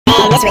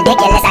it's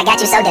ridiculous, I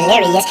got you so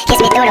delirious. Kiss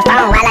me through the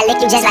phone while I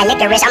lick you just like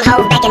licorice. I'm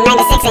Hov back in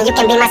 '96 and you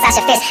can be my Sasha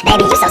Fierce.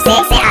 Baby, you so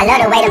sexy, I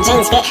love the way them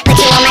jeans fit. Put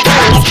you on my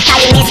team, miss,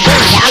 call you Miss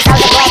Visa. I'm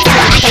Soulja Boy, tell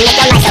 'em I can make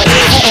your life so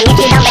easy. And if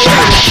you don't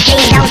believe me,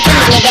 please don't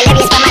tease me.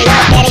 Delirious for my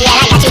love, better yet,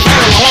 I got you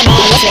feeling it.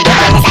 Man, it's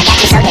ridiculous, I got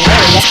you so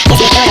delirious. Kiss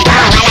me through the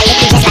phone while I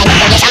lick you just like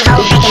licorice. I'm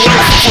Hov back in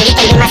 '96 and you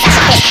can be my Sasha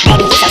Fierce.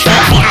 Baby, you so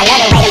sexy, I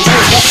love the way them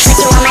jeans fit. Put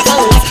you on my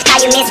team, miss,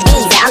 call you Miss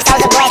Visa. I'm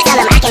Soulja Boy, tell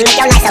 'em I can make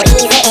your life so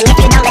easy. And if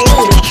you don't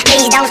believe me,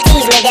 please don't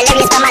tease me.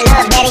 Delirious for my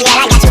love, better yet,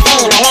 I got you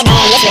feeling it.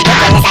 Man, it's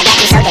ridiculous, I got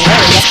you so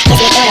delirious. Kiss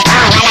me through the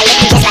phone while I lick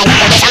you just like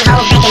licorice. I'm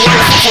Hov back in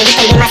 '96 and you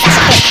can be my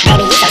Sasha Fierce.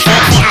 Baby, you so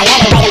sexy, I love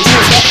the way them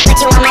jeans fit. Put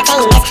you on my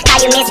team, miss, call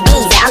you Miss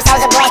Visa. I'm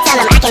Soulja Boy, tell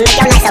 'em I can make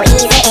your life so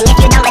easy. And if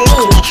you don't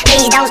believe me,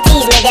 please don't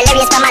tease me.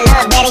 Delirious for my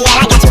love, better yet,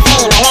 I got you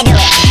feeling it. Let's do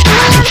it.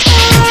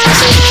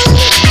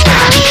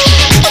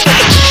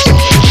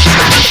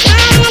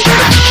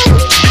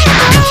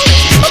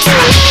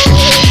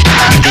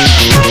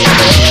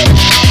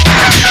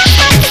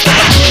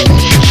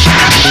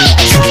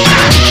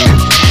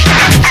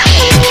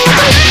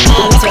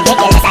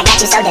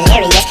 So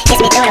delirious, kiss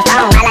me through the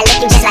phone while I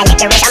lick you just like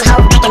licorice. I'm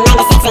Hov back in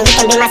 '96 and you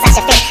can be my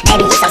Sasha Fierce.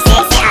 Baby, you so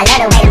sexy, I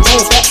love the way them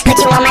jeans fit. Put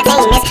you on my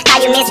team, miss,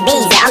 call you Miss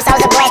Visa. I'm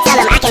Soulja Boy, tell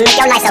 'em I can make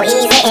your life so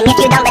easy. And if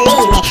you don't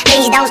believe me,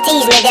 please don't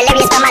tease me.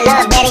 Delirious for my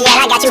love, better yet,